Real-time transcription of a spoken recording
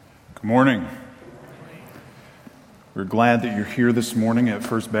Good morning. We're glad that you're here this morning at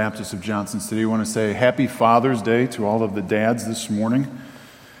First Baptist of Johnson City. I want to say Happy Father's Day to all of the dads this morning.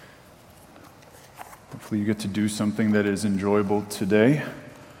 Hopefully you get to do something that is enjoyable today. I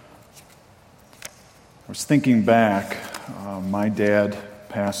was thinking back, my dad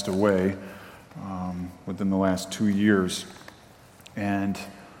passed away within the last 2 years, and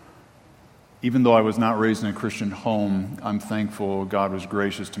even though I was not raised in a Christian home, I'm thankful God was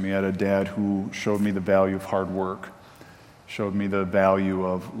gracious to me. I had a dad who showed me the value of hard work, showed me the value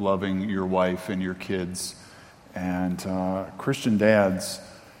of loving your wife and your kids. And Christian dads,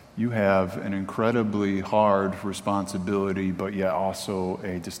 you have an incredibly hard responsibility, but yet also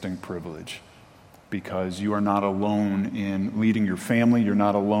a distinct privilege, because you are not alone in leading your family. You're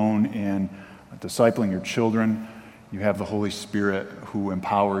not alone in discipling your children. You have the Holy Spirit who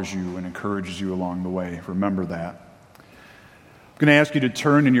empowers you and encourages you along the way. Remember that. I'm going to ask you to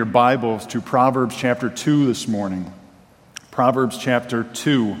turn in your Bibles to Proverbs chapter 2 this morning. Proverbs chapter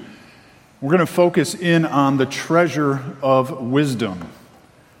 2. We're going to focus in on the treasure of wisdom.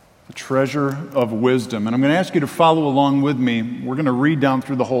 The treasure of wisdom. And I'm going to ask you to follow along with me. We're going to read down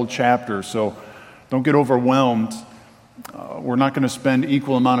through the whole chapter, so don't get overwhelmed. We're not going to spend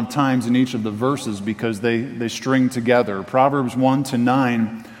equal amount of times in each of the verses because they string together. Proverbs 1 to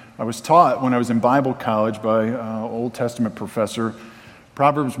 9, I was taught when I was in Bible college by an Old Testament professor.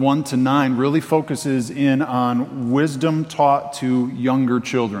 Proverbs 1 to 9 really focuses in on wisdom taught to younger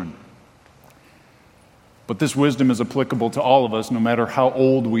children. But this wisdom is applicable to all of us, no matter how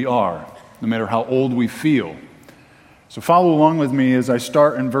old we are, no matter how old we feel. So follow along with me as I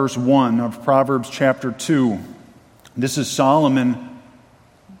start in verse 1 of Proverbs chapter 2. This is Solomon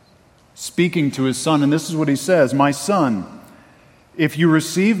speaking to his son, and this is what he says: "My son, if you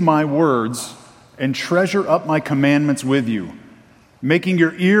receive my words and treasure up my commandments with you, making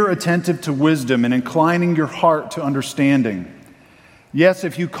your ear attentive to wisdom and inclining your heart to understanding. Yes,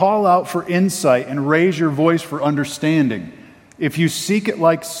 if you call out for insight and raise your voice for understanding, if you seek it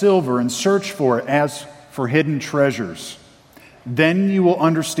like silver and search for it as for hidden treasures, then you will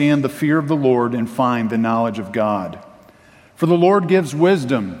understand the fear of the Lord and find the knowledge of God. For the Lord gives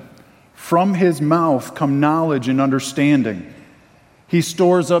wisdom. From his mouth come knowledge and understanding. He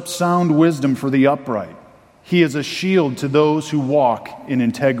stores up sound wisdom for the upright. He is a shield to those who walk in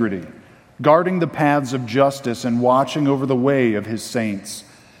integrity, guarding the paths of justice and watching over the way of his saints.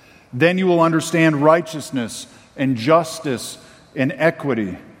 Then you will understand righteousness and justice and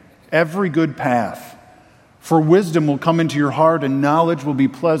equity, every good path. For wisdom will come into your heart, and knowledge will be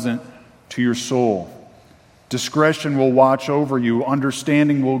pleasant to your soul. Discretion will watch over you,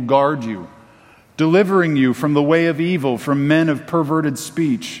 understanding will guard you, delivering you from the way of evil, from men of perverted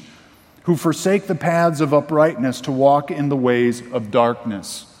speech, who forsake the paths of uprightness to walk in the ways of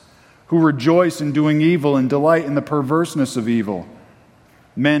darkness, who rejoice in doing evil and delight in the perverseness of evil,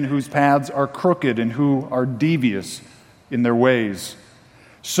 men whose paths are crooked and who are devious in their ways.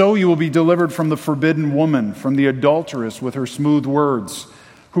 So you will be delivered from the forbidden woman, from the adulteress with her smooth words,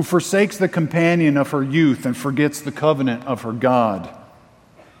 who forsakes the companion of her youth and forgets the covenant of her God.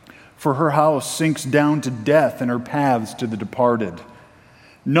 For her house sinks down to death and her paths to the departed.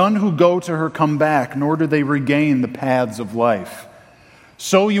 None who go to her come back, nor do they regain the paths of life.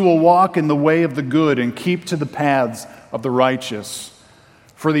 So you will walk in the way of the good and keep to the paths of the righteous.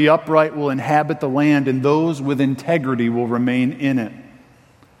 For the upright will inhabit the land, and those with integrity will remain in it.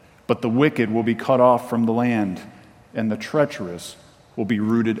 But the wicked will be cut off from the land, and the treacherous will be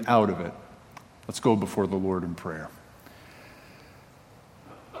rooted out of it." Let's go before the Lord in prayer.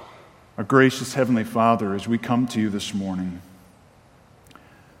 Our gracious Heavenly Father, as we come to you this morning,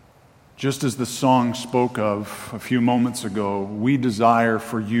 just as the song spoke of a few moments ago, we desire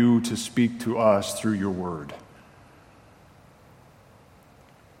for you to speak to us through your word.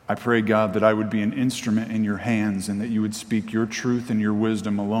 I pray, God, that I would be an instrument in your hands and that you would speak your truth and your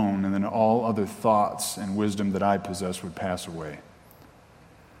wisdom alone, and then all other thoughts and wisdom that I possess would pass away.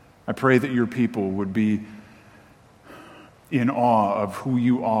 I pray that your people would be in awe of who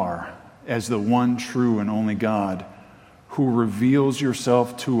you are as the one true and only God who reveals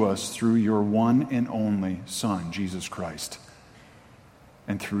yourself to us through your one and only Son, Jesus Christ,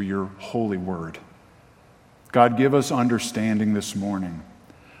 and through your holy word. God, give us understanding this morning.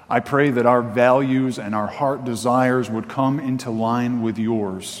 I pray that our values and our heart desires would come into line with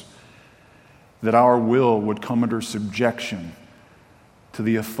yours, that our will would come under subjection to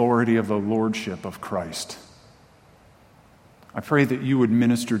the authority of the lordship of Christ. I pray that you would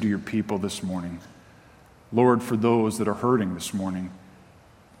minister to your people this morning. Lord, for those that are hurting this morning,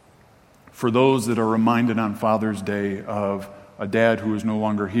 for those that are reminded on Father's Day of a dad who is no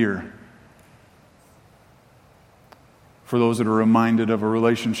longer here. For those that are reminded of a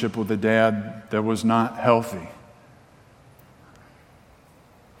relationship with a dad that was not healthy.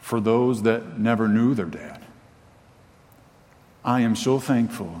 For those that never knew their dad. I am so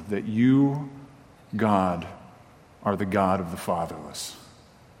thankful that you, God, are the God of the fatherless.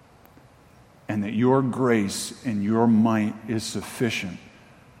 And that your grace and your might is sufficient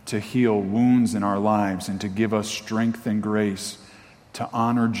to heal wounds in our lives and to give us strength and grace to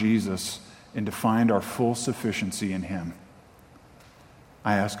honor Jesus and to find our full sufficiency in Him.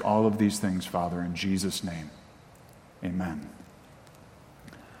 I ask all of these things, Father, in Jesus' name. Amen.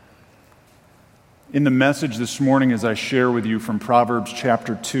 In the message this morning, as I share with you from Proverbs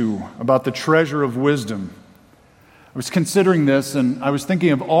chapter 2 about the treasure of wisdom, I was considering this and I was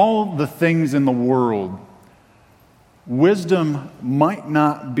thinking of all the things in the world. Wisdom might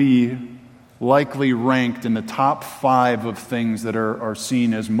not be likely ranked in the top 5 of things that are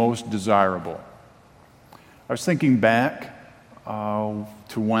seen as most desirable. I was thinking back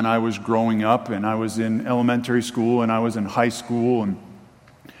to when I was growing up and I was in elementary school and I was in high school, and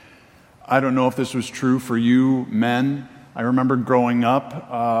I don't know if this was true for you men. I remember growing up,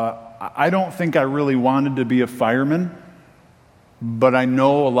 I don't think I really wanted to be a fireman, but I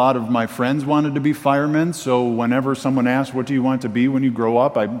know a lot of my friends wanted to be firemen, so whenever someone asked, what do you want to be when you grow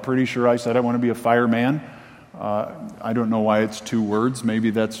up, I'm pretty sure I said I want to be a fireman. I don't know why it's 2 words.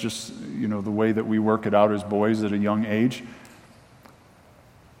 Maybe that's just, the way that we work it out as boys at a young age.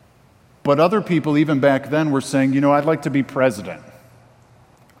 But other people, even back then, were saying, I'd like to be president.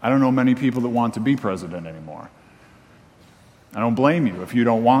 I don't know many people that want to be president anymore. I don't blame you if you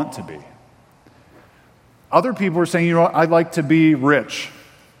don't want to be. Other people were saying, I'd like to be rich.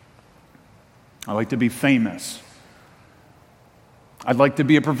 I'd like to be famous. I'd like to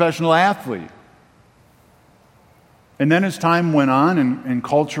be a professional athlete. And then as time went on and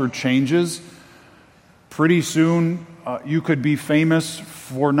culture changes, pretty soon you could be famous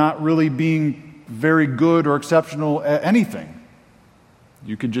for not really being very good or exceptional at anything.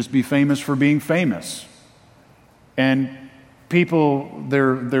 You could just be famous for being famous. And people,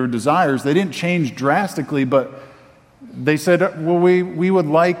 their desires, they didn't change drastically, but they said, well, we would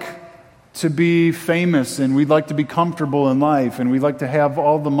like to be famous, and we'd like to be comfortable in life, and we'd like to have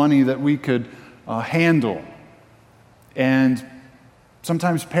all the money that we could handle. And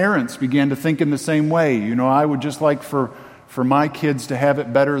sometimes parents began to think in the same way. I would just like for my kids to have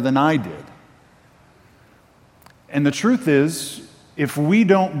it better than I did. And the truth is, if we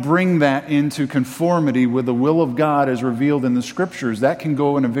don't bring that into conformity with the will of God as revealed in the Scriptures, that can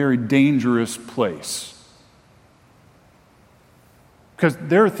go in a very dangerous place. Because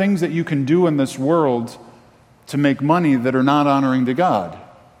there are things that you can do in this world to make money that are not honoring to God.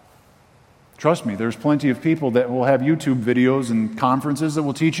 Trust me, there's plenty of people that will have YouTube videos and conferences that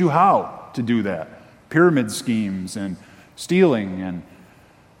will teach you how to do that. Pyramid schemes and stealing, and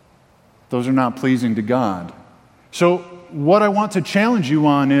those are not pleasing to God. So what I want to challenge you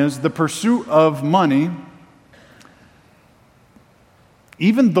on is the pursuit of money,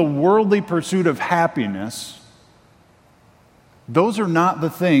 even the worldly pursuit of happiness. Those are not the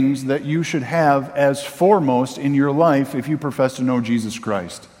things that you should have as foremost in your life if you profess to know Jesus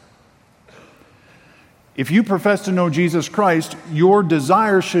Christ. If you profess to know Jesus Christ, your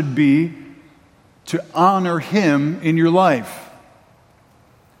desire should be to honor Him in your life,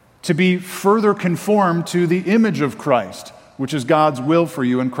 to be further conformed to the image of Christ, which is God's will for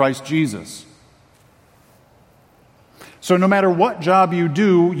you in Christ Jesus. So no matter what job you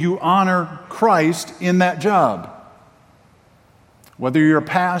do, you honor Christ in that job. Whether you're a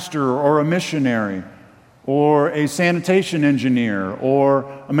pastor or a missionary or a sanitation engineer or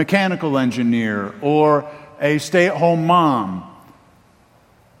a mechanical engineer or a stay-at-home mom,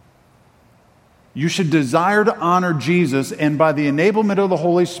 you should desire to honor Jesus, and by the enablement of the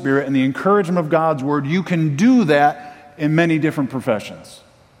Holy Spirit and the encouragement of God's Word, you can do that in many different professions.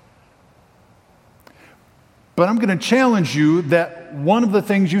 But I'm going to challenge you that one of the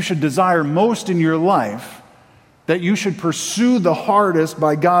things you should desire most in your life, that you should pursue the hardest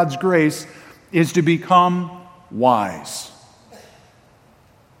by God's grace, is to become wise.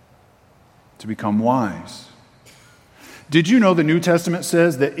 To become wise. Did you know the New Testament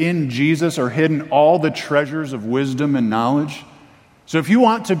says that in Jesus are hidden all the treasures of wisdom and knowledge? So if you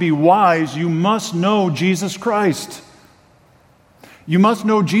want to be wise, you must know Jesus Christ. You must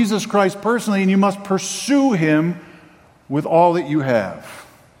know Jesus Christ personally, and you must pursue Him with all that you have.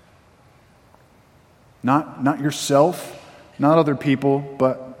 Not yourself, not other people,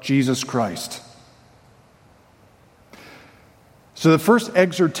 but Jesus Christ. So the first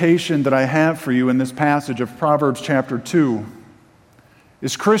exhortation that I have for you in this passage of Proverbs chapter 2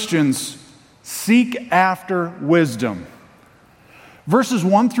 is Christians seek after wisdom. Verses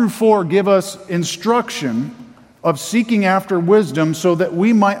 1 through 4 give us instruction of seeking after wisdom so that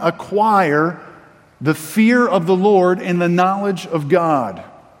we might acquire the fear of the Lord and the knowledge of God.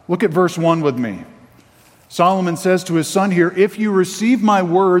 Look at verse 1 with me. Solomon says to his son here, "If you receive my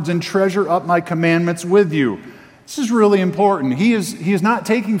words and treasure up my commandments with you." This is really important. He is not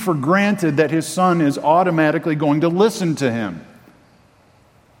taking for granted that his son is automatically going to listen to him.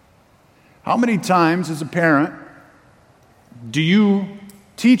 How many times as a parent do you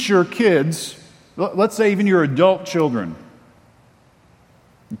teach your kids, let's say even your adult children,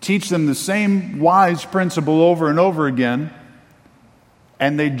 you teach them the same wise principle over and over again,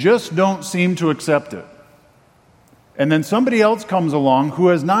 and they just don't seem to accept it? And then somebody else comes along who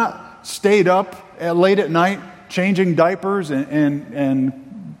has not stayed up late at night changing diapers and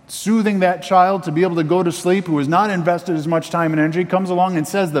soothing that child to be able to go to sleep, who has not invested as much time and energy, comes along and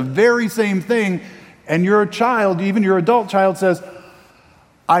says the very same thing, and your child, even your adult child, says,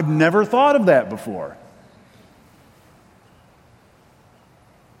 "I've never thought of that before."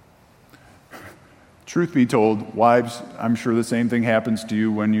 Truth be told, wives, I'm sure the same thing happens to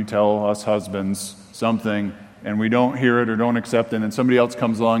you when you tell us husbands something and we don't hear it or don't accept it, and then somebody else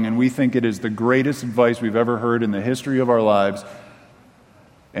comes along and we think it is the greatest advice we've ever heard in the history of our lives,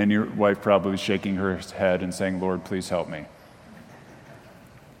 and your wife probably shaking her head and saying, "Lord, please help me."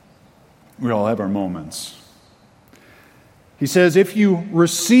 We all have our moments. He says, "If you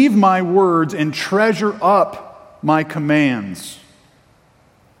receive my words and treasure up my commands,"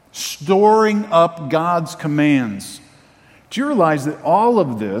 storing up God's commands. Do you realize that all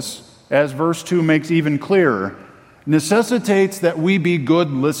of this, as verse 2 makes even clearer, necessitates that we be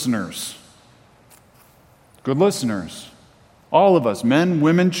good listeners? Good listeners. All of us, men,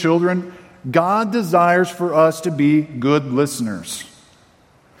 women, children, God desires for us to be good listeners.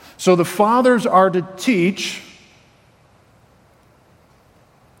 So the fathers are to teach.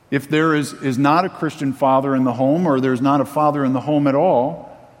 If there is not a Christian father in the home, or there's not a father in the home at all,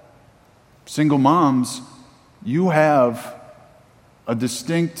 single moms, you have a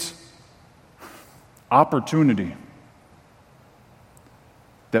distinct opportunity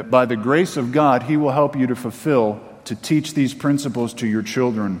that by the grace of God, He will help you to fulfill, to teach these principles to your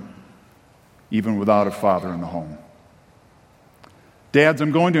children, even without a father in the home. Dads,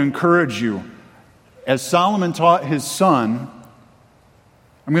 I'm going to encourage you, as Solomon taught his son,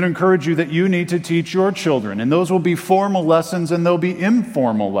 I'm going to encourage you that you need to teach your children, and those will be formal lessons and they'll be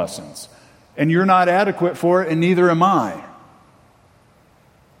informal lessons. And you're not adequate for it, and neither am I.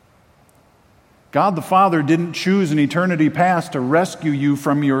 God the Father didn't choose an eternity past to rescue you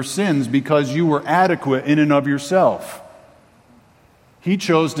from your sins because you were adequate in and of yourself. He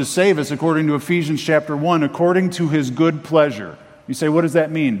chose to save us, according to Ephesians chapter 1, according to His good pleasure. You say, what does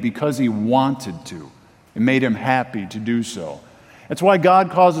that mean? Because He wanted to. It made Him happy to do so. That's why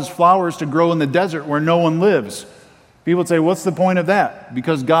God causes flowers to grow in the desert where no one lives. People would say, what's the point of that?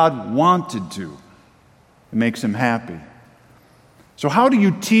 Because God wanted to. It makes Him happy. So how do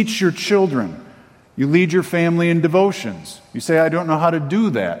you teach your children? You lead your family in devotions. You say, I don't know how to do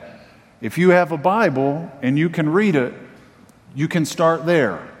that. If you have a Bible and you can read it, you can start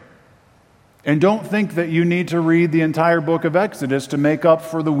there. And don't think that you need to read the entire book of Exodus to make up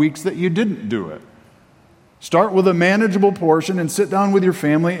for the weeks that you didn't do it. Start with a manageable portion and sit down with your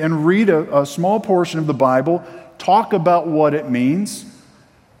family and read a small portion of the Bible. Talk about what it means.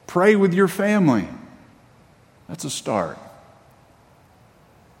 Pray with your family. That's a start.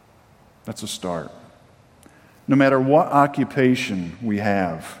 That's a start. No matter what occupation we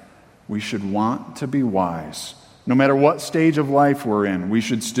have, we should want to be wise. No matter what stage of life we're in, we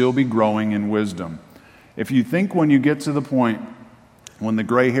should still be growing in wisdom. If you think when you get to the point when the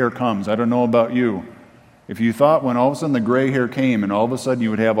gray hair comes, I don't know about you, if you thought when all of a sudden the gray hair came and all of a sudden you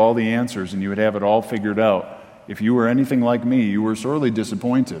would have all the answers and you would have it all figured out, if you were anything like me, you were sorely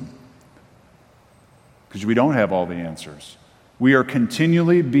disappointed because we don't have all the answers. We are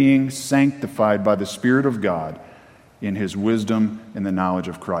continually being sanctified by the Spirit of God in His wisdom and the knowledge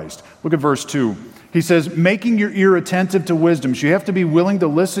of Christ. Look at verse 2. He says, making your ear attentive to wisdom. So you have to be willing to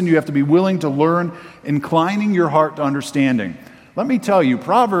listen. You have to be willing to learn, inclining your heart to understanding. Let me tell you,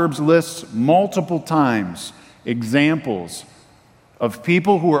 Proverbs lists multiple times examples of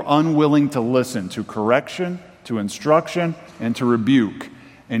people who are unwilling to listen to correction, to instruction, and to rebuke.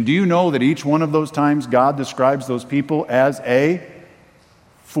 And do you know that each one of those times God describes those people as a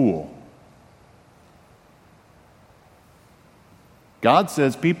fool? God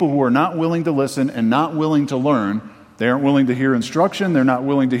says people who are not willing to listen and not willing to learn, they aren't willing to hear instruction, they're not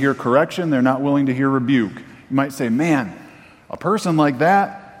willing to hear correction, they're not willing to hear rebuke. You might say, man, A person like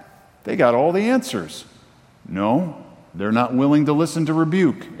that, they got all the answers. No, they're not willing to listen to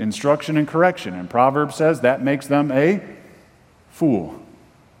rebuke, instruction, and correction. And Proverbs says that makes them a fool.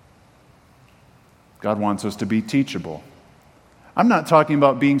 God wants us to be teachable. I'm not talking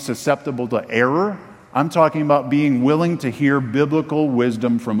about being susceptible to error. I'm talking about being willing to hear biblical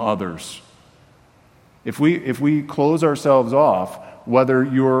wisdom from others. If we close ourselves off, whether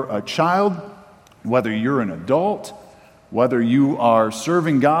you're a child, whether you're an adult, whether you are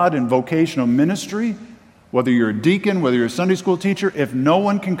serving God in vocational ministry, whether you're a deacon, whether you're a Sunday school teacher, if no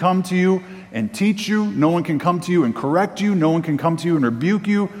one can come to you and teach you, no one can come to you and correct you, no one can come to you and rebuke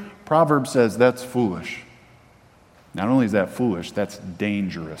you, Proverbs says that's foolish. Not only is that foolish, that's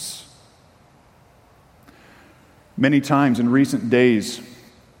dangerous. Many times in recent days,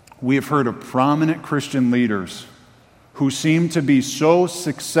 we have heard of prominent Christian leaders who seem to be so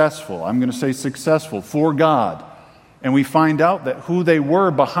successful, I'm going to say successful, for God. And we find out that who they were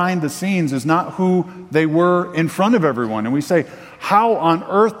behind the scenes is not who they were in front of everyone. And we say, how on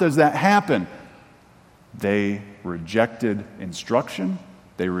earth does that happen? They rejected instruction,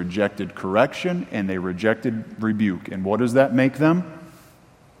 they rejected correction, and they rejected rebuke. And what does that make them?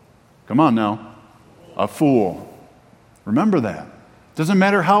 Come on now. A fool. Remember that. Doesn't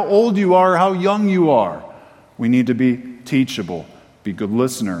matter how old you are or how young you are. We need to be teachable, be good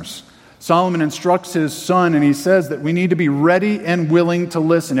listeners. Solomon instructs his son, and he says that we need to be ready and willing to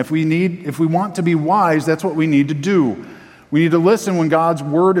listen. If we want to be wise, that's what we need to do. We need to listen when God's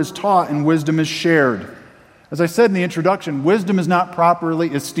word is taught and wisdom is shared. As I said in the introduction, wisdom is not properly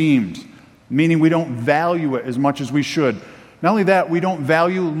esteemed, meaning we don't value it as much as we should. Not only that, we don't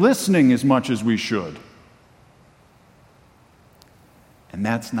value listening as much as we should. And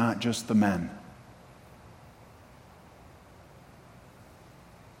that's not just the men.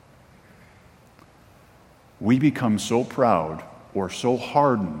 We become so proud or so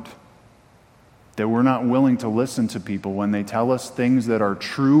hardened that we're not willing to listen to people when they tell us things that are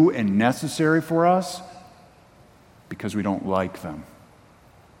true and necessary for us because we don't like them.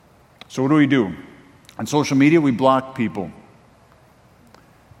 So what do? On social media, we block people.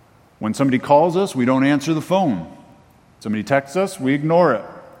 When somebody calls us, we don't answer the phone. Somebody texts us, we ignore it,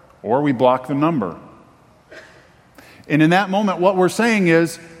 or we block the number. And in that moment, what we're saying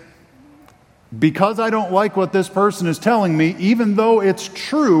is, because I don't like what this person is telling me, even though it's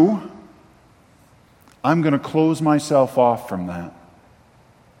true, I'm going to close myself off from that.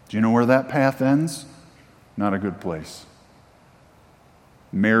 Do you know where that path ends? Not a good place.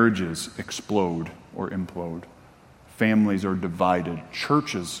 Marriages explode or implode. Families are divided.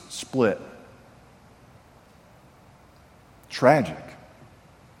 Churches split. Tragic.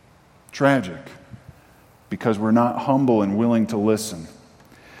 Because we're not humble and willing to listen.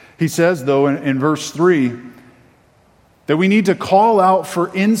 He says, though, in verse 3, that we need to call out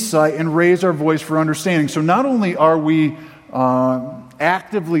for insight and raise our voice for understanding. So not only are we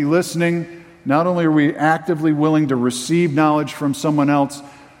actively listening, not only are we actively willing to receive knowledge from someone else,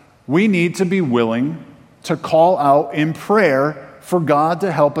 we need to be willing to call out in prayer for God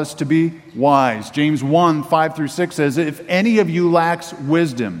to help us to be wise. James 1, 5-6 says, if any of you lacks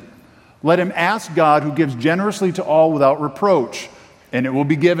wisdom, let him ask God who gives generously to all without reproach, and it will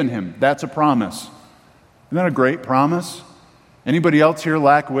be given him. That's a promise. Isn't that a great promise? Anybody else here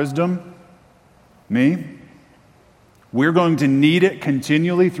lack wisdom? Me? We're going to need it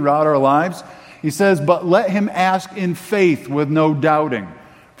continually throughout our lives. He says, but let him ask in faith with no doubting.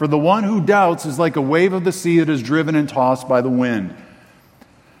 For the one who doubts is like a wave of the sea that is driven and tossed by the wind.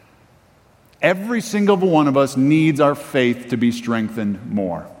 Every single one of us needs our faith to be strengthened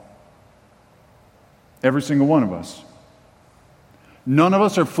more. Every single one of us. None of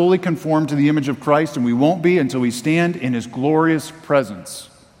us are fully conformed to the image of Christ, and we won't be until we stand in his glorious presence.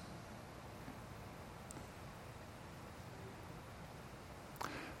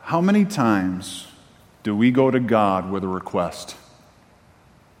 How many times do we go to God with a request?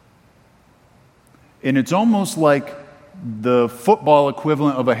 And it's almost like the football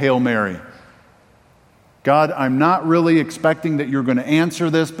equivalent of a Hail Mary. God, I'm not really expecting that you're going to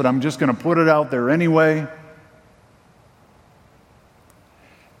answer this, but I'm just going to put it out there anyway.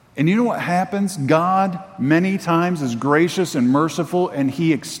 And you know what happens? God many times is gracious and merciful, and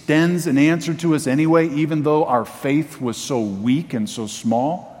he extends an answer to us anyway, even though our faith was so weak and so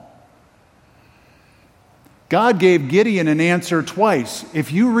small. God gave Gideon an answer twice.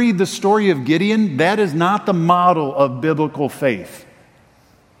 If you read the story of Gideon, that is not the model of biblical faith.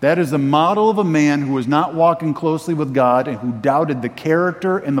 That is the model of a man who was not walking closely with God and who doubted the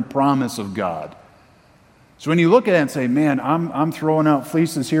character and the promise of God. So when you look at it and say, man, I'm throwing out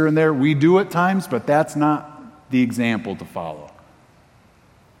fleeces here and there, we do at times, but that's not the example to follow.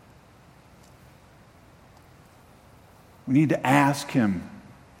 We need to ask Him,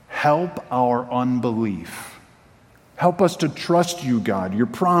 help our unbelief. Help us to trust you, God, your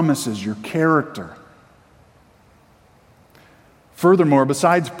promises, your character. Furthermore,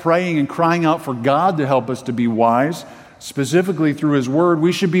 besides praying and crying out for God to help us to be wise, specifically through His Word,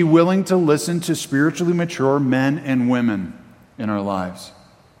 we should be willing to listen to spiritually mature men and women in our lives.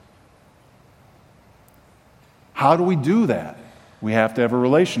 How do we do that? We have to have a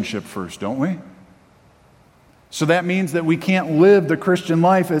relationship first, don't we? So that means that we can't live the Christian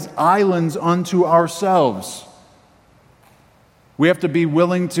life as islands unto ourselves. We have to be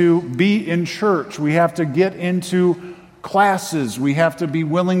willing to be in church. We have to get into classes. We have to be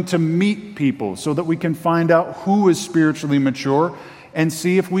willing to meet people so that we can find out who is spiritually mature and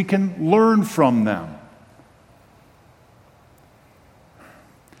see if we can learn from them.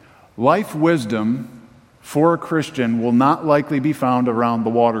 Life wisdom for a Christian will not likely be found around the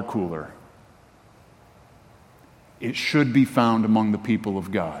water cooler. It should be found among the people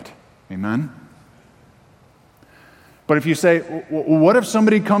of God. Amen? But if you say, what if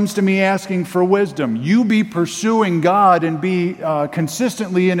somebody comes to me asking for wisdom? You be pursuing God and be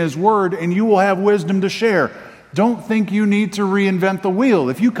consistently in His Word, and you will have wisdom to share. Don't think you need to reinvent the wheel.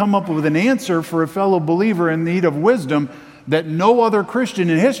 If you come up with an answer for a fellow believer in need of wisdom that no other Christian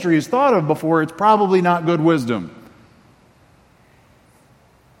in history has thought of before, it's probably not good wisdom.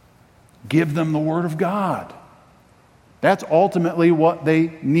 Give them the Word of God. That's ultimately what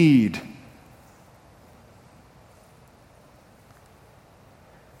they need.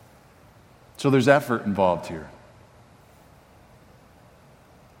 So there's effort involved here.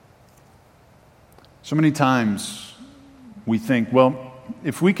 So many times we think, well,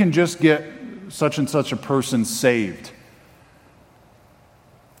 if we can just get such and such a person saved,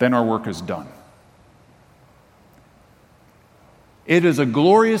 then our work is done. It is a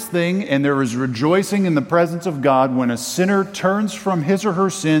glorious thing, and there is rejoicing in the presence of God when a sinner turns from his or her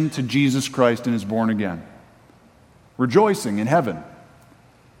sin to Jesus Christ and is born again. Rejoicing in heaven.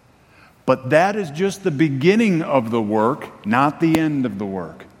 But that is just the beginning of the work, not the end of the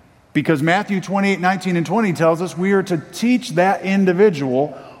work. Because Matthew 28:19 and 20 tells us we are to teach that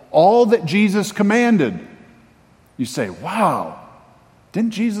individual all that Jesus commanded. You say, wow,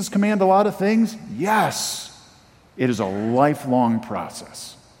 didn't Jesus command a lot of things? Yes. It is a lifelong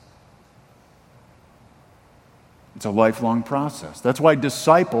process. It's a lifelong process. That's why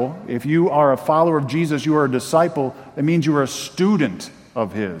disciple, if you are a follower of Jesus, you are a disciple, that means you are a student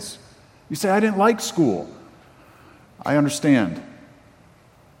of His. You say, I didn't like school. I understand.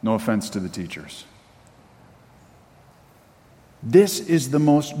 No offense to the teachers. This is the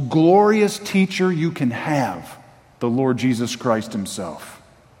most glorious teacher you can have, the Lord Jesus Christ Himself.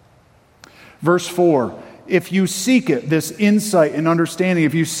 Verse 4, if you seek it, this insight and understanding,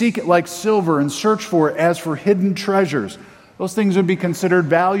 if you seek it like silver and search for it as for hidden treasures, those things would be considered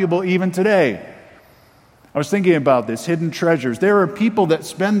valuable even today. I was thinking about this, hidden treasures. There are people that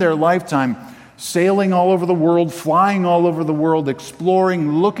spend their lifetime sailing all over the world, flying all over the world,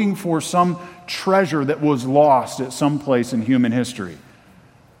 exploring, looking for some treasure that was lost at some place in human history.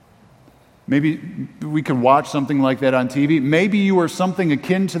 Maybe we could watch something like that on TV. Maybe you are something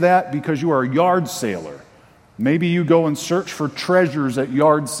akin to that because you are a yard sailor. Maybe you go and search for treasures at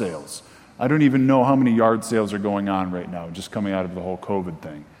yard sales. I don't even know how many yard sales are going on right now, just coming out of the whole COVID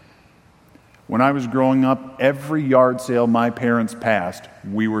thing. When I was growing up, every yard sale my parents passed,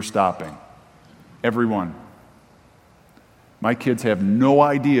 we were stopping. Every one. My kids have no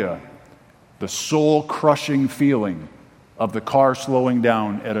idea the soul-crushing feeling of the car slowing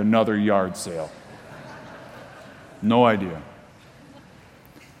down at another yard sale. No idea.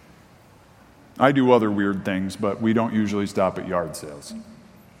 I do other weird things, but we don't usually stop at yard sales.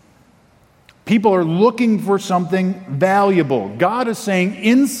 People are looking for something valuable. God is saying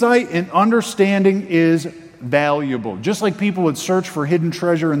insight and understanding is valuable. Just like people would search for hidden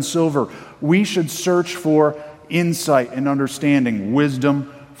treasure and silver, we should search for insight and understanding,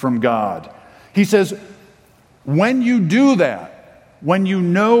 wisdom from God. He says, when you do that, when you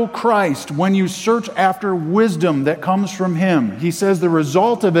know Christ, when you search after wisdom that comes from Him, He says the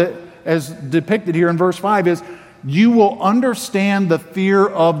result of it, as depicted here in verse 5, is you will understand the fear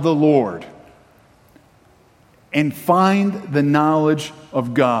of the Lord and find the knowledge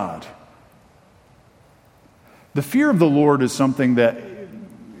of God. The fear of the Lord is something that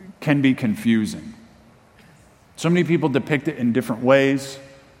can be confusing. So many people depict it in different ways.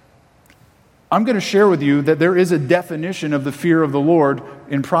 I'm going to share with you that there is a definition of the fear of the Lord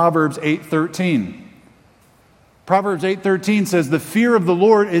in Proverbs 8:13. Proverbs 8:13 says, the fear of the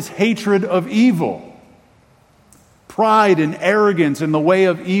Lord is hatred of evil. Pride and arrogance in the way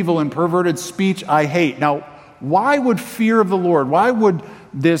of evil and perverted speech I hate. Now, why would fear of the Lord, why would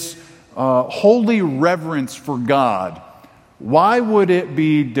this holy reverence for God, why would it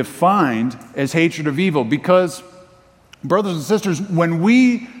be defined as hatred of evil? Because, brothers and sisters, when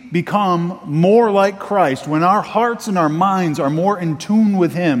we become more like Christ, when our hearts and our minds are more in tune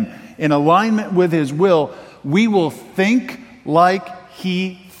with Him, in alignment with His will, we will think like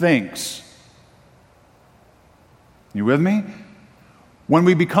He thinks. You with me? When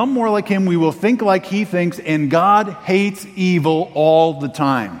we become more like Him, we will think like He thinks, and God hates evil all the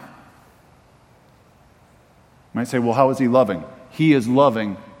time. You might say, well, how is He loving? He is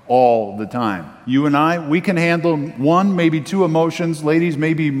loving all the time. You and I, we can handle one, maybe two emotions, ladies,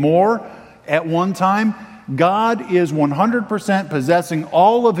 maybe more at one time. God is 100% possessing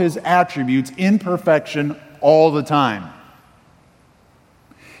all of His attributes in perfection all the time.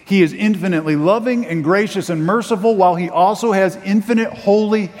 He is infinitely loving and gracious and merciful, while He also has infinite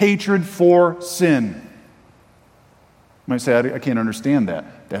holy hatred for sin. You might say, I can't understand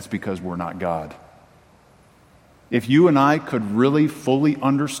that. That's because we're not God. If you and I could really fully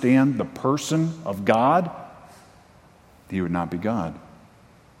understand the person of God, He would not be God.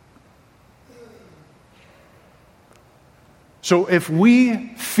 So if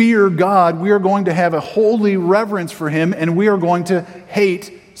we fear God, we are going to have a holy reverence for Him, and we are going to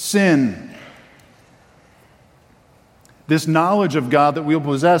hate sin. This knowledge of God that we'll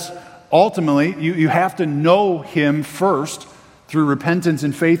possess, ultimately, you have to know Him first through repentance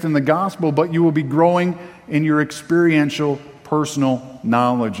and faith in the gospel, but you will be growing in your experiential, personal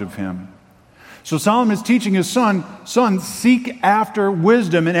knowledge of Him. So Solomon is teaching his son, seek after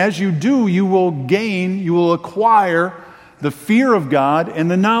wisdom, and as you do, you will acquire the fear of God and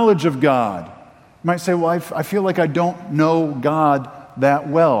the knowledge of God. You might say, well, I feel like I don't know God that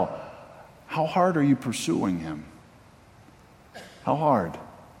well. How hard are you pursuing Him? How hard?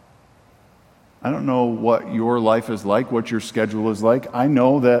 I don't know what your life is like, what your schedule is like. I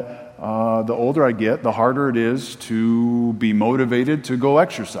know that the older I get, the harder it is to be motivated to go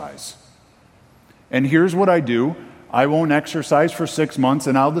exercise. And here's what I do. I won't exercise for 6 months,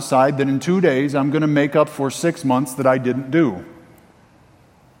 and I'll decide that in 2 days I'm going to make up for 6 months that I didn't do.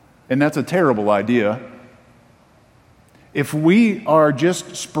 And that's a terrible idea. If we are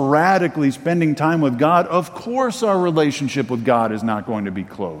just sporadically spending time with God, of course our relationship with God is not going to be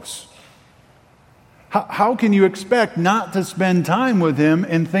close. How can you expect not to spend time with Him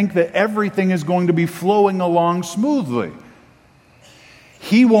and think that everything is going to be flowing along smoothly?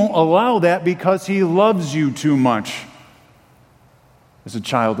 He won't allow that because He loves you too much as a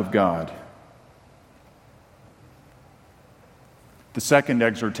child of God. The second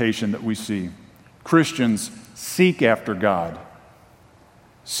exhortation that we see, Christians seek after God.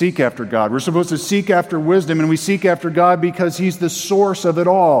 Seek after God. We're supposed to seek after wisdom, and we seek after God because He's the source of it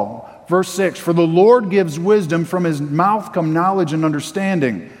all. Verse 6, for the Lord gives wisdom, from His mouth come knowledge and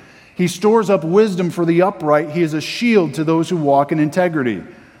understanding. He stores up wisdom for the upright. He is a shield to those who walk in integrity,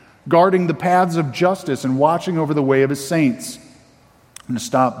 guarding the paths of justice and watching over the way of His saints. I'm going to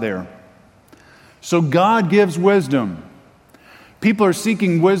stop there. So God gives wisdom. People are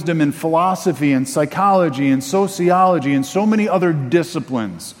seeking wisdom in philosophy and psychology and sociology and so many other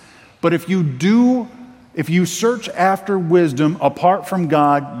disciplines. But if you search after wisdom apart from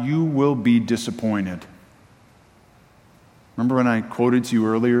God, you will be disappointed. Remember when I quoted to you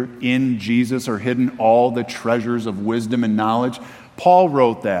earlier, in Jesus are hidden all the treasures of wisdom and knowledge? Paul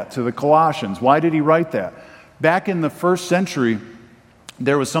wrote that to the Colossians. Why did he write that? Back in the first century,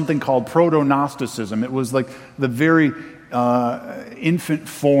 there was something called proto-Gnosticism. It was like the very infant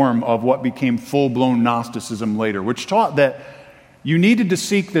form of what became full-blown Gnosticism later, which taught that you needed to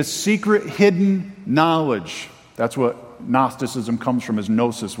seek this secret, hidden knowledge. That's what Gnosticism comes from, is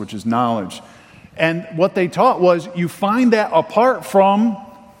gnosis, which is knowledge. And what they taught was you find that apart from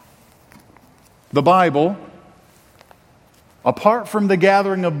the Bible, apart from the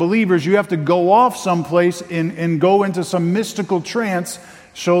gathering of believers, you have to go off someplace and go into some mystical trance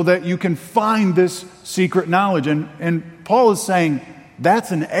so that you can find this secret knowledge. And Paul is saying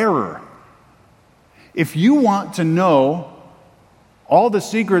that's an error. If you want to know all the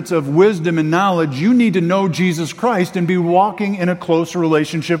secrets of wisdom and knowledge, you need to know Jesus Christ and be walking in a close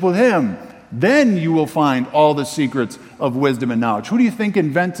relationship with Him. Then you will find all the secrets of wisdom and knowledge. Who do you think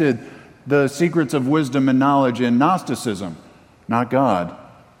invented the secrets of wisdom and knowledge in Gnosticism? Not God,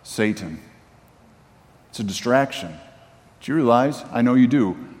 Satan. It's a distraction. Do you realize, I know you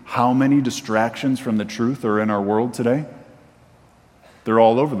do, how many distractions from the truth are in our world today? They're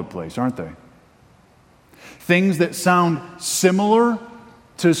all over the place, aren't they? Things that sound similar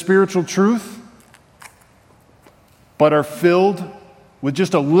to spiritual truth, but are filled with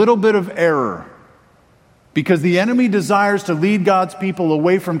just a little bit of error. Because the enemy desires to lead God's people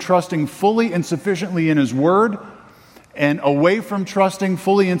away from trusting fully and sufficiently in His Word and away from trusting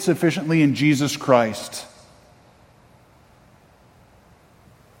fully and sufficiently in Jesus Christ.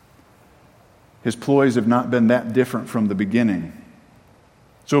 His ploys have not been that different from the beginning.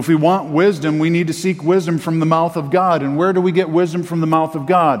 So if we want wisdom, we need to seek wisdom from the mouth of God. And where do we get wisdom from the mouth of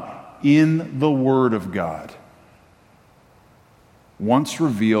God? In the Word of God. Once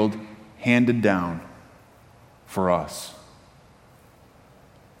revealed, handed down for us.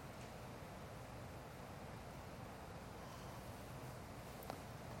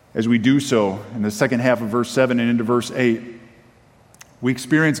 As we do so, in the second half of verse 7 and into verse 8, we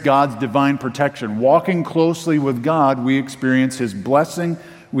experience God's divine protection. Walking closely with God, we experience His blessing,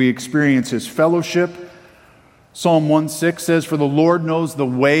 we experience His fellowship. Psalm 1:6 says, "For the Lord knows the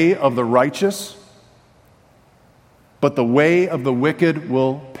way of the righteous, but the way of the wicked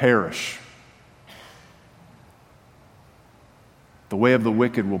will perish." The way of the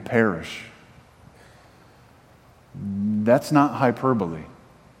wicked will perish. That's not hyperbole.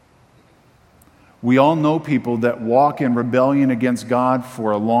 We all know people that walk in rebellion against God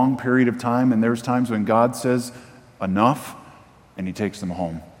for a long period of time, and there's times when God says, enough, and He takes them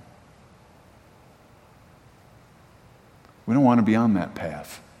home. We don't want to be on that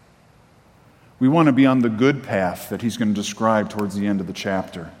path. We want to be on the good path that He's going to describe towards the end of the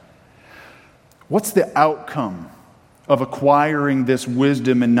chapter. What's the outcome of acquiring this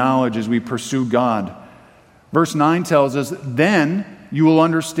wisdom and knowledge as we pursue God? Verse 9 tells us, "Then you will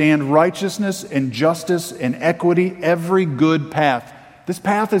understand righteousness and justice and equity, every good path." This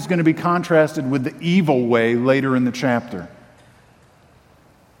path is going to be contrasted with the evil way later in the chapter.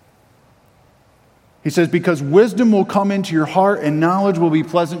 He says, "Because wisdom will come into your heart and knowledge will be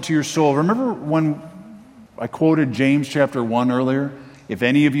pleasant to your soul." Remember when I quoted James chapter 1 earlier? If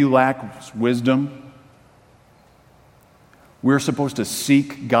any of you lack wisdom, we're supposed to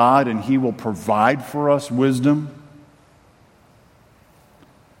seek God and He will provide for us wisdom.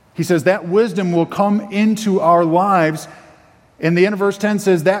 He says that wisdom will come into our lives. And the end of verse 10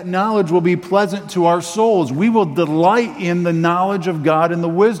 says that knowledge will be pleasant to our souls. We will delight in the knowledge of God and the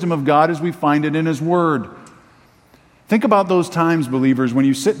wisdom of God as we find it in His Word. Think about those times, believers, when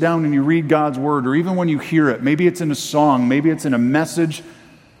you sit down and you read God's Word, or even when you hear it. Maybe it's in a song, maybe it's in a message,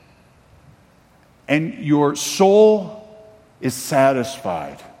 and your soul is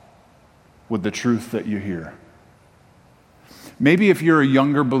satisfied with the truth that you hear. Maybe if you're a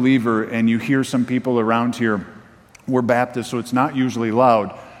younger believer and you hear some people around here, we're Baptist, so it's not usually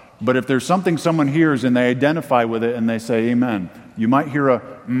loud, but if there's something someone hears and they identify with it and they say amen, you might hear a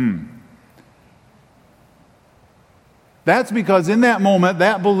That's because in that moment,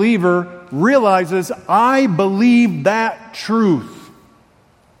 that believer realizes, I believe that truth.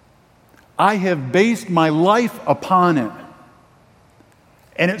 I have based my life upon it.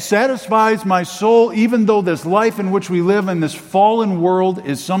 And it satisfies my soul, even though this life in which we live in this fallen world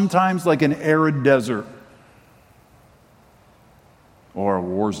is sometimes like an arid desert or a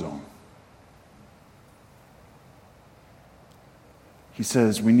war zone. He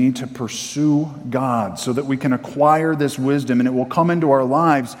says we need to pursue God so that we can acquire this wisdom, and it will come into our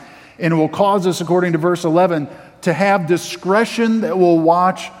lives, and it will cause us, according to verse 11, to have discretion that will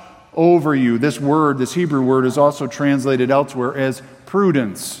watch over you. This word, this Hebrew word, is also translated elsewhere as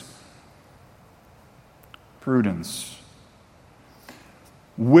prudence. Prudence.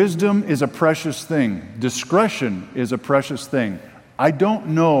 Wisdom is a precious thing. Discretion is a precious thing. I don't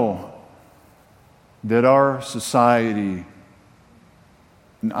know that our society,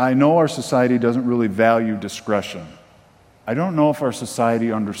 I know our society doesn't really value discretion. I don't know if our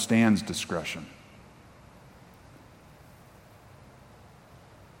society understands discretion.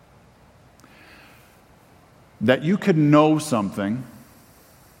 That you could know something,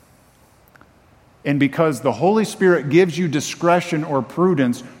 and because the Holy Spirit gives you discretion or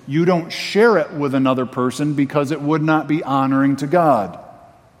prudence, you don't share it with another person because it would not be honoring to God.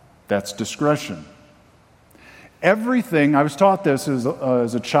 That's discretion. Everything, I was taught this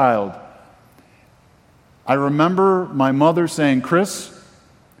as a child. I remember my mother saying, Chris,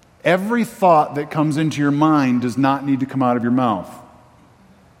 every thought that comes into your mind does not need to come out of your mouth.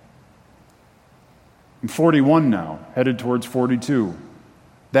 I'm 41 now, headed towards 42.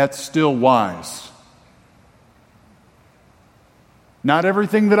 That's still wise. Not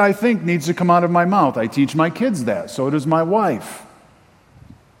everything that I think needs to come out of my mouth. I teach my kids that. So does my wife.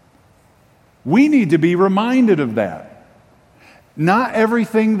 We need to be reminded of that. Not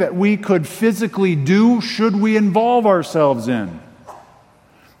everything that we could physically do should we involve ourselves in.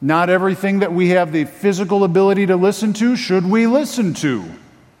 Not everything that we have the physical ability to listen to should we listen to.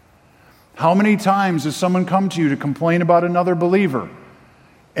 How many times does someone come to you to complain about another believer?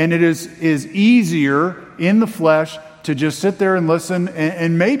 And it is easier in the flesh to just sit there and listen,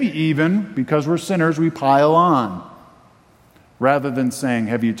 and maybe even, because we're sinners, we pile on, rather than saying,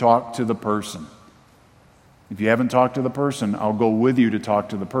 have you talked to the person? If you haven't talked to the person, I'll go with you to talk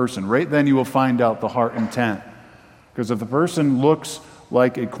to the person. Right then you will find out the heart intent. Because if the person looks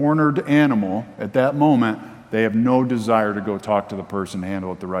like a cornered animal at that moment, they have no desire to go talk to the person and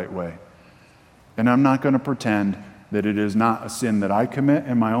handle it the right way. And I'm not going to pretend that it is not a sin that I commit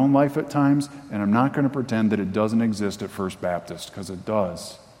in my own life at times, and I'm not going to pretend that it doesn't exist at First Baptist, because it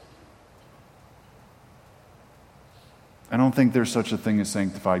does. I don't think there's such a thing as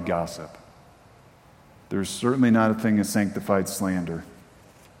sanctified gossip. There's certainly not a thing as sanctified slander.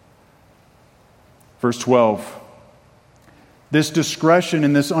 Verse 12. This discretion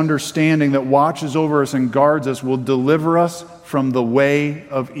and this understanding that watches over us and guards us will deliver us from the way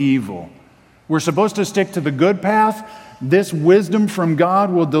of evil. We're supposed to stick to the good path. This wisdom from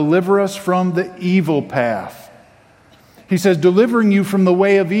God will deliver us from the evil path. He says, delivering you from the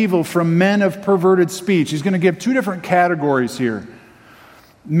way of evil, from men of perverted speech. He's going to give two different categories here.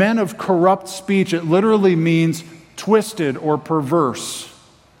 Men of corrupt speech, it literally means twisted or perverse.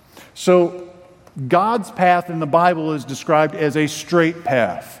 So God's path in the Bible is described as a straight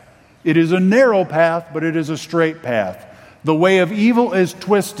path. It is a narrow path, but it is a straight path. The way of evil is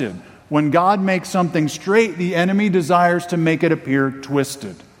twisted. When God makes something straight, the enemy desires to make it appear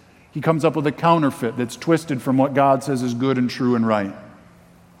twisted. He comes up with a counterfeit that's twisted from what God says is good and true and right.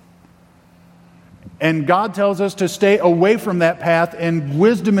 And God tells us to stay away from that path, and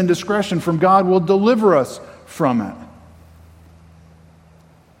wisdom and discretion from God will deliver us from it.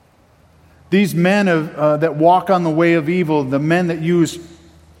 These men that walk on the way of evil, the men that use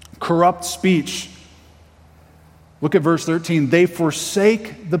corrupt speech, look at verse 13. They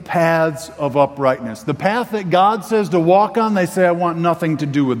forsake the paths of uprightness. The path that God says to walk on, they say, I want nothing to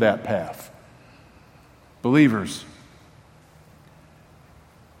do with that path. Believers,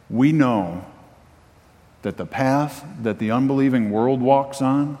 we know that the path that the unbelieving world walks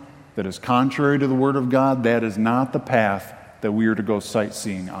on, that is contrary to the Word of God, that is not the path that we are to go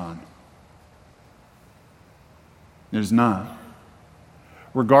sightseeing on. It is not.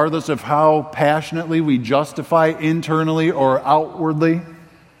 Regardless of how passionately we justify internally or outwardly,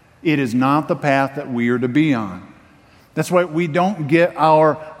 it is not the path that we are to be on. That's why we don't get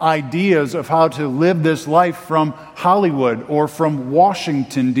our ideas of how to live this life from Hollywood or from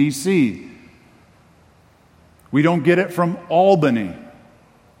Washington, D.C. We don't get it from Albany.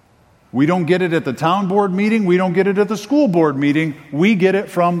 We don't get it at the town board meeting. We don't get it at the school board meeting. We get it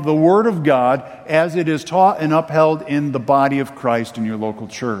from the Word of God as it is taught and upheld in the body of Christ in your local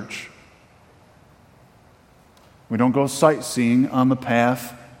church. We don't go sightseeing on the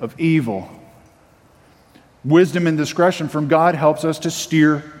path of evil. Wisdom and discretion from God helps us to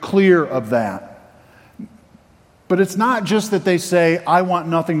steer clear of that. But it's not just that they say, I want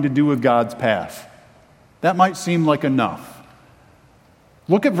nothing to do with God's path. That might seem like enough.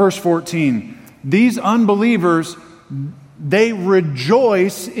 Look at verse 14. These unbelievers, they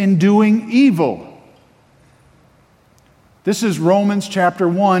rejoice in doing evil. This is Romans chapter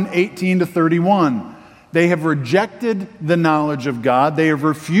 1, 18 to 31. They have rejected the knowledge of God. They have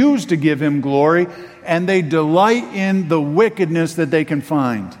refused to give Him glory, and they delight in the wickedness that they can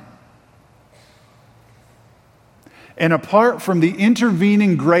find. And apart from the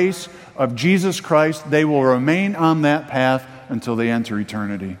intervening grace of Jesus Christ, they will remain on that path until they enter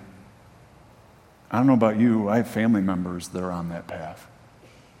eternity. I don't know about you, I have family members that are on that path.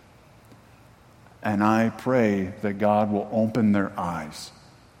 And I pray that God will open their eyes,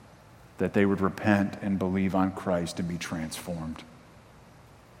 that they would repent and believe on Christ and be transformed.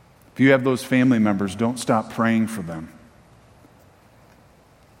 If you have those family members, don't stop praying for them.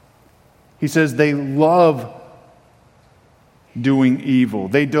 He says they love doing evil.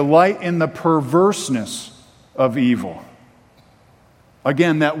 They delight in the perverseness of evil.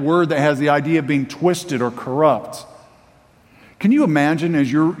 Again, that word that has the idea of being twisted or corrupt. Can you imagine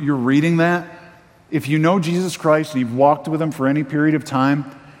as you're reading that, if you know Jesus Christ and you've walked with Him for any period of time,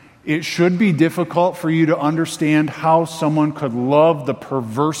 it should be difficult for you to understand how someone could love the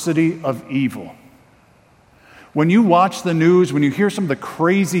perversity of evil. When you watch the news, when you hear some of the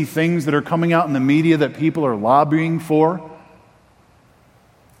crazy things that are coming out in the media that people are lobbying for,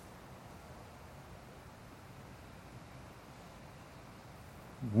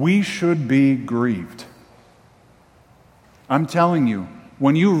 we should be grieved. I'm telling you,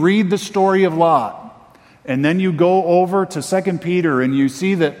 when you read the story of Lot, And then you go over to 2 Peter and you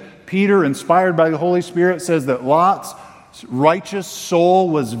see that Peter, inspired by the Holy Spirit, says that Lot's righteous soul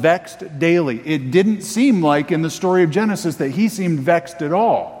was vexed daily. It didn't seem like in the story of Genesis that he seemed vexed at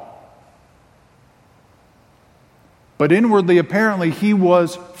all. But inwardly, apparently, he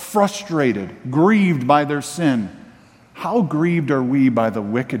was frustrated, grieved by their sin. How grieved are we by the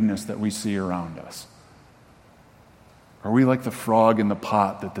wickedness that we see around us? Are we like the frog in the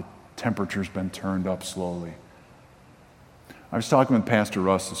pot that the temperature's been turned up slowly? I was talking with Pastor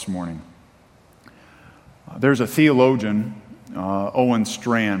Russ this morning. There's a theologian, Owen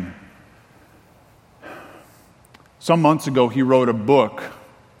Strachan. Some months ago, he wrote a book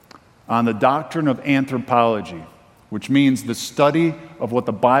on the doctrine of anthropology, which means the study of what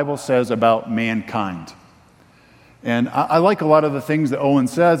the Bible says about mankind. And I like a lot of the things that Owen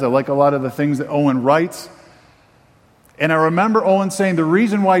says. I like a lot of the things that Owen writes. And I remember Owen saying the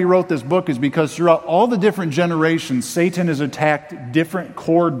reason why he wrote this book is because throughout all the different generations, Satan has attacked different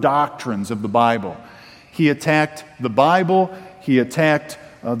core doctrines of the Bible. He attacked the Bible. He attacked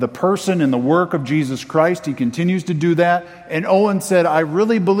the person and the work of Jesus Christ. He continues to do that. And Owen said, I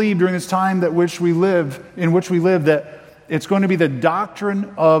really believe during this time in which we live, that it's going to be the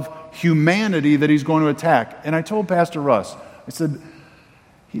doctrine of humanity that he's going to attack. And I told Pastor Russ, I said,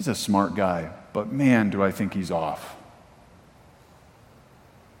 he's a smart guy, but man, do I think he's off.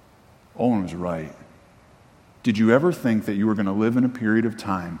 Owen was right. Did you ever think that you were going to live in a period of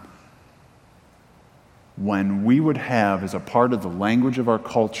time when we would have, as a part of the language of our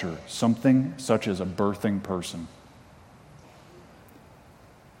culture, something such as a birthing person?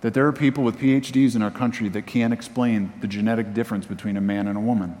 That there are people with PhDs in our country that can't explain the genetic difference between a man and a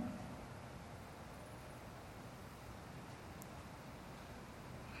woman.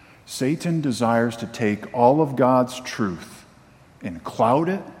 Satan desires to take all of God's truth and cloud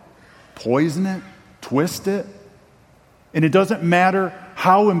it, poison it, twist it. And it doesn't matter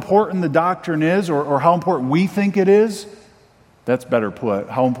how important the doctrine is or how important we think it is. That's better put,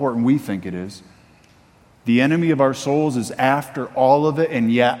 how important we think it is. The enemy of our souls is after all of it,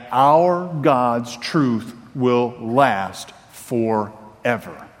 and yet our God's truth will last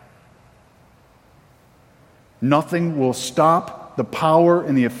forever. Nothing will stop the power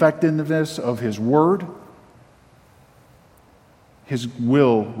and the effectiveness of His Word. His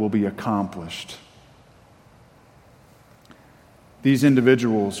will be accomplished. These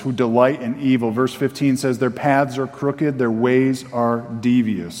individuals who delight in evil, verse 15 says, their paths are crooked, their ways are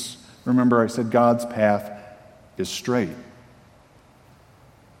devious. Remember, I said God's path is straight.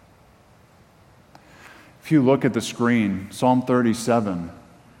 If you look at the screen, Psalm 37,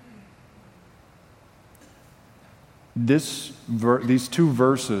 these two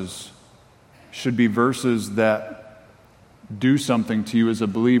verses should be verses that do something to you as a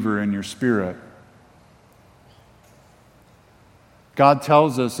believer in your spirit. God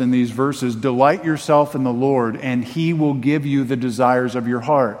tells us in these verses, delight yourself in the Lord, and He will give you the desires of your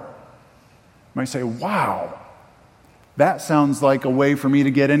heart. You might say, wow, that sounds like a way for me to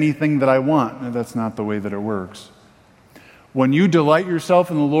get anything that I want. No, that's not the way that it works. When you delight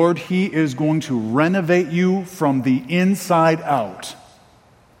yourself in the Lord, He is going to renovate you from the inside out.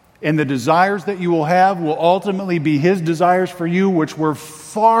 And the desires that you will have will ultimately be His desires for you, which were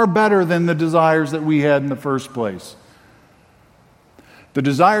far better than the desires that we had in the first place. The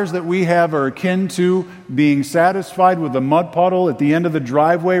desires that we have are akin to being satisfied with a mud puddle at the end of the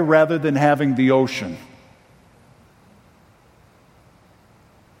driveway rather than having the ocean.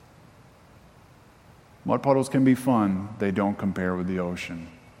 Mud puddles can be fun. They don't compare with the ocean.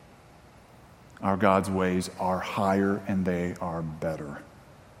 Our God's ways are higher and they are better.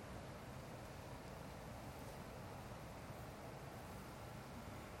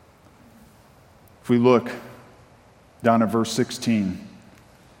 If we look down at verse 16,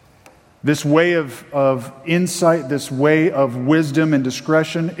 this way of insight, this way of wisdom and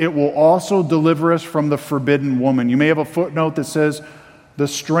discretion, it will also deliver us from the forbidden woman. You may have a footnote that says the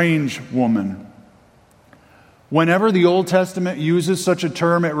strange woman. Whenever the Old Testament uses such a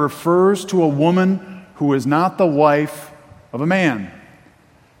term, it refers to a woman who is not the wife of a man.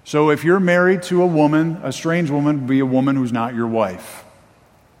 So if you're married to a woman, a strange woman would be a woman who's not your wife.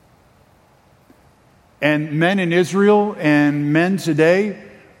 And men in Israel and men today,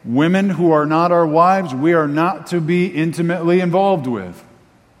 women who are not our wives, we are not to be intimately involved with.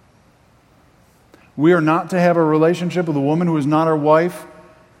 We are not to have a relationship with a woman who is not our wife,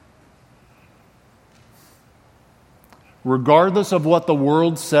 regardless of what the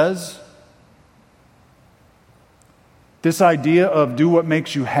world says. This idea of do what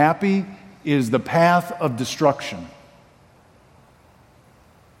makes you happy is the path of destruction.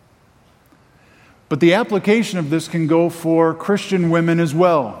 But the application of this can go for Christian women as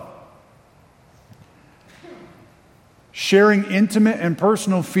well. Sharing intimate and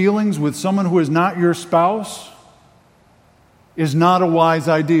personal feelings with someone who is not your spouse is not a wise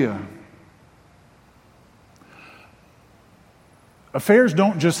idea. Affairs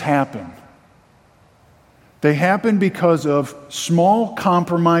don't just happen. They happen because of small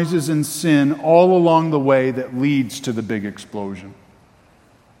compromises and sin all along the way that leads to the big explosion.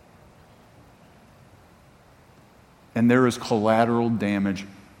 And there is collateral damage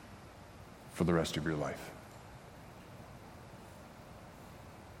for the rest of your life.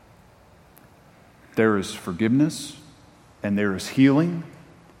 There is forgiveness and there is healing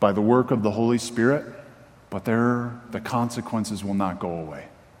by the work of the Holy Spirit, but the consequences will not go away.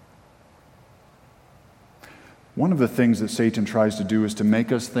 One of the things that Satan tries to do is to make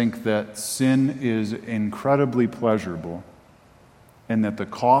us think that sin is incredibly pleasurable and that the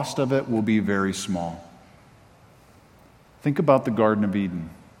cost of it will be very small. Think about the Garden of Eden.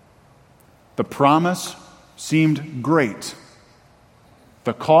 The promise seemed great.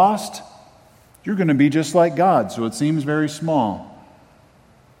 The cost, you're going to be just like God, so it seems very small.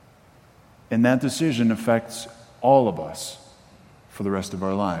 And that decision affects all of us for the rest of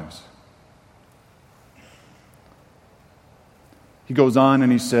our lives. He goes on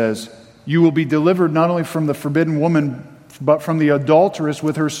and he says, you will be delivered not only from the forbidden woman, but from the adulteress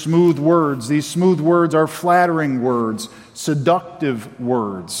with her smooth words. These smooth words are flattering words, seductive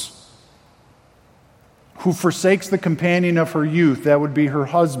words. Who forsakes the companion of her youth, that would be her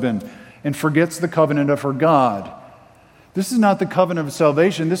husband, and forgets the covenant of her God. This is not the covenant of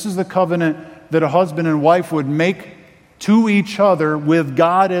salvation. This is the covenant that a husband and wife would make to each other with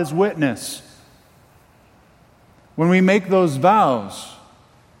God as witness. When we make those vows,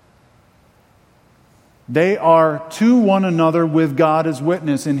 they are to one another with God as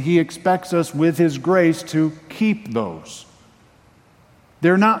witness, and He expects us with His grace to keep those.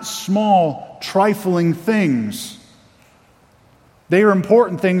 They're not small, trifling things. They are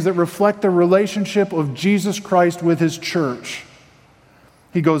important things that reflect the relationship of Jesus Christ with His church.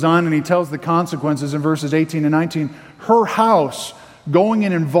 He goes on and he tells the consequences in verses 18 and 19. Her house, going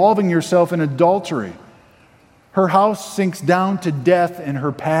and involving yourself in adultery. Her house sinks down to death and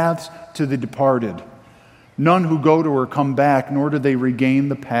her paths to the departed. None who go to her come back, nor do they regain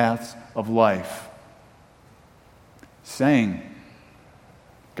the paths of life. Saying,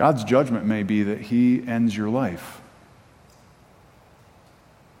 God's judgment may be that He ends your life.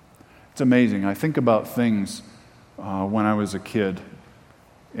 It's amazing. I think about things when I was a kid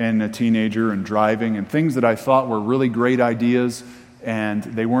and a teenager and driving, and things that I thought were really great ideas, and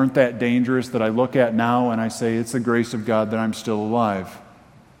they weren't that dangerous, that I look at now and I say, it's the grace of God that I'm still alive.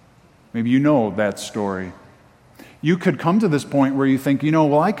 Maybe you know that story. You could come to this point where you think,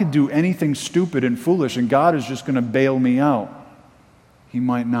 well, I could do anything stupid and foolish and God is just going to bail me out. He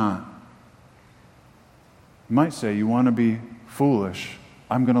might not. He might say, you want to be foolish?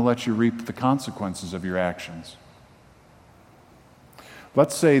 I'm going to let you reap the consequences of your actions.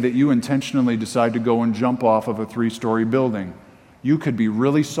 Let's say that you intentionally decide to go and jump off of a 3-story building. You could be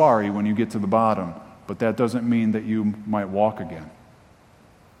really sorry when you get to the bottom, but that doesn't mean that you might walk again.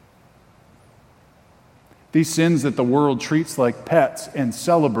 These sins that the world treats like pets and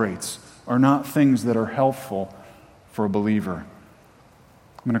celebrates are not things that are helpful for a believer.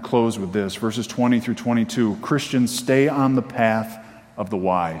 I'm going to close with this, verses 20 through 22. Christians, stay on the path of the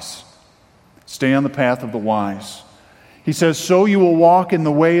wise. Stay on the path of the wise. He says, so you will walk in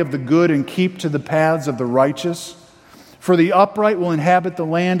the way of the good and keep to the paths of the righteous. For the upright will inhabit the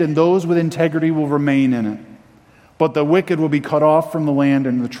land, and those with integrity will remain in it. But the wicked will be cut off from the land,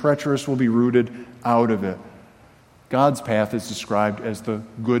 and the treacherous will be rooted out of it. God's path is described as the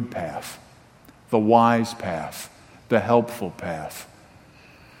good path, the wise path, the helpful path.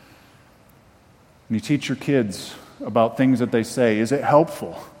 And you teach your kids about things that they say. Is it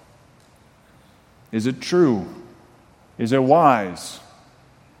helpful? Is it true? Is it wise?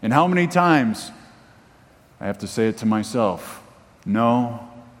 And how many times I have to say it to myself? No,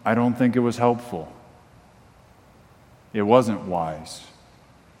 I don't think it was helpful. It wasn't wise.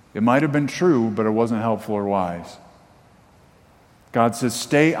 It might have been true, but it wasn't helpful or wise. God says,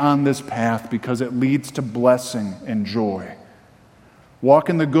 stay on this path because it leads to blessing and joy. Walk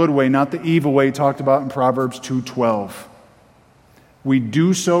in the good way, not the evil way talked about in Proverbs 2:12. We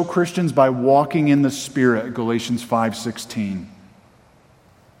do so, Christians, by walking in the Spirit, Galatians 5:16.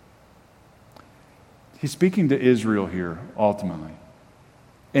 He's speaking to Israel here, ultimately.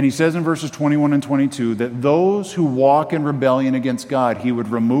 And he says in verses 21 and 22 that those who walk in rebellion against God, He would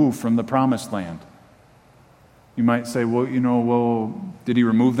remove from the promised land. You might say, well, did he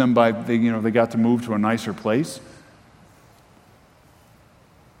remove them by, they got to move to a nicer place?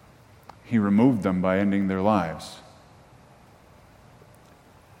 He removed them by ending their lives.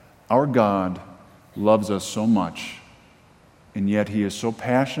 Our God loves us so much, and yet He is so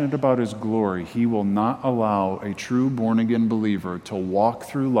passionate about His glory, He will not allow a true born-again believer to walk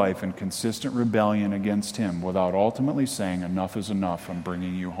through life in consistent rebellion against Him without ultimately saying, enough is enough, I'm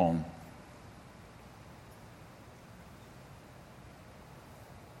bringing you home.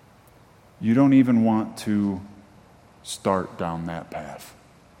 You don't even want to start down that path,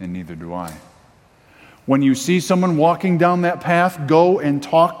 and neither do I. When you see someone walking down that path, go and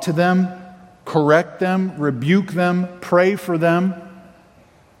talk to them, correct them, rebuke them, pray for them.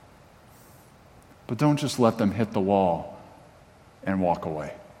 But don't just let them hit the wall and walk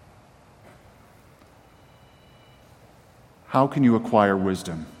away. How can you acquire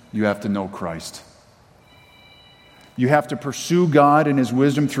wisdom? You have to know Christ. You have to pursue God and His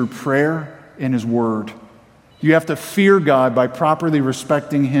wisdom through prayer and His Word. You have to fear God by properly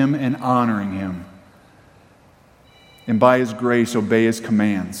respecting Him and honoring Him. And by His grace, obey His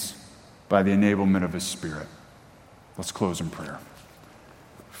commands by the enablement of His Spirit. Let's close in prayer.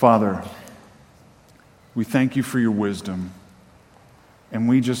 Father, we thank You for Your wisdom, and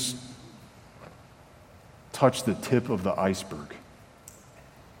we just touch the tip of the iceberg.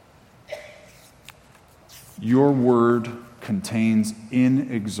 Your Word contains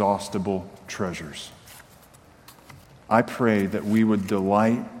inexhaustible treasures. I pray that we would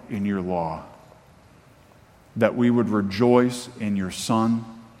delight in Your law, that we would rejoice in Your Son,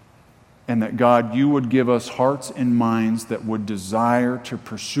 and that, God, You would give us hearts and minds that would desire to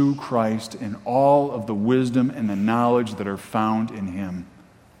pursue Christ in all of the wisdom and the knowledge that are found in Him.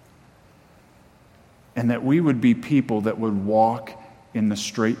 And that we would be people that would walk in the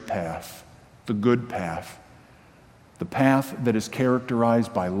straight path, the good path, the path that is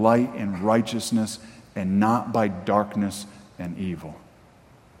characterized by light and righteousness and not by darkness and evil.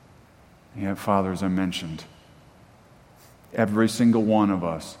 And yet, Father, as I mentioned, every single one of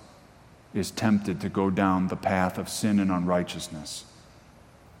us is tempted to go down the path of sin and unrighteousness.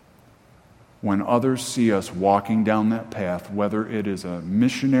 When others see us walking down that path, whether it is a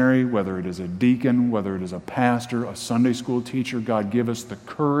missionary, whether it is a deacon, whether it is a pastor, a Sunday school teacher, God, give us the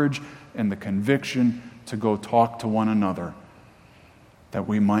courage and the conviction to go talk to one another, that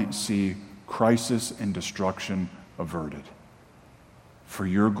we might see crisis and destruction averted. For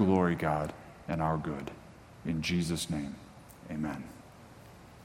Your glory, God, and our good. In Jesus' name, amen.